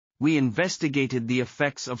We investigated the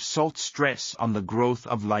effects of salt stress on the growth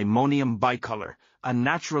of Limonium bicolour, a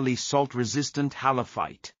naturally salt-resistant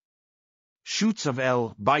halophyte. Shoots of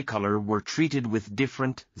L. bicolour were treated with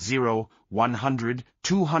different 0, 100,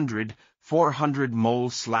 200, 400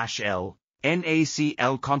 mol/L,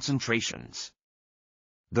 NaCl concentrations.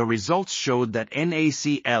 The results showed that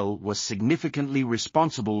NaCl was significantly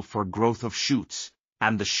responsible for growth of shoots,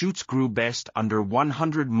 and the shoots grew best under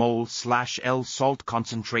 100 mol/L salt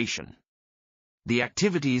concentration. The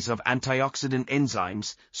activities of antioxidant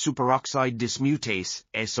enzymes, superoxide dismutase,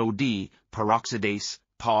 SOD, peroxidase,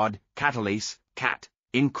 POD, catalase, CAT,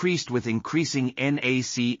 increased with increasing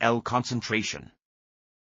NaCl concentration.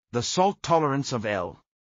 The salt tolerance of L.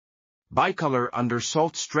 bicolour under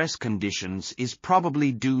salt stress conditions is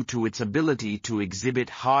probably due to its ability to exhibit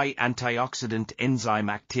high antioxidant enzyme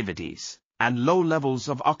activities and low levels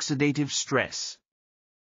of oxidative stress.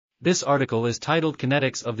 This article is titled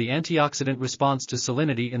Kinetics of the Antioxidant Response to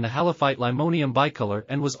Salinity in the Halophyte Limonium bicolour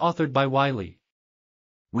and was authored by Wiley.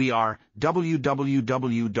 We are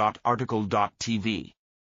www.article.tv.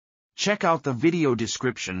 Check out the video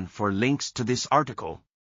description for links to this article.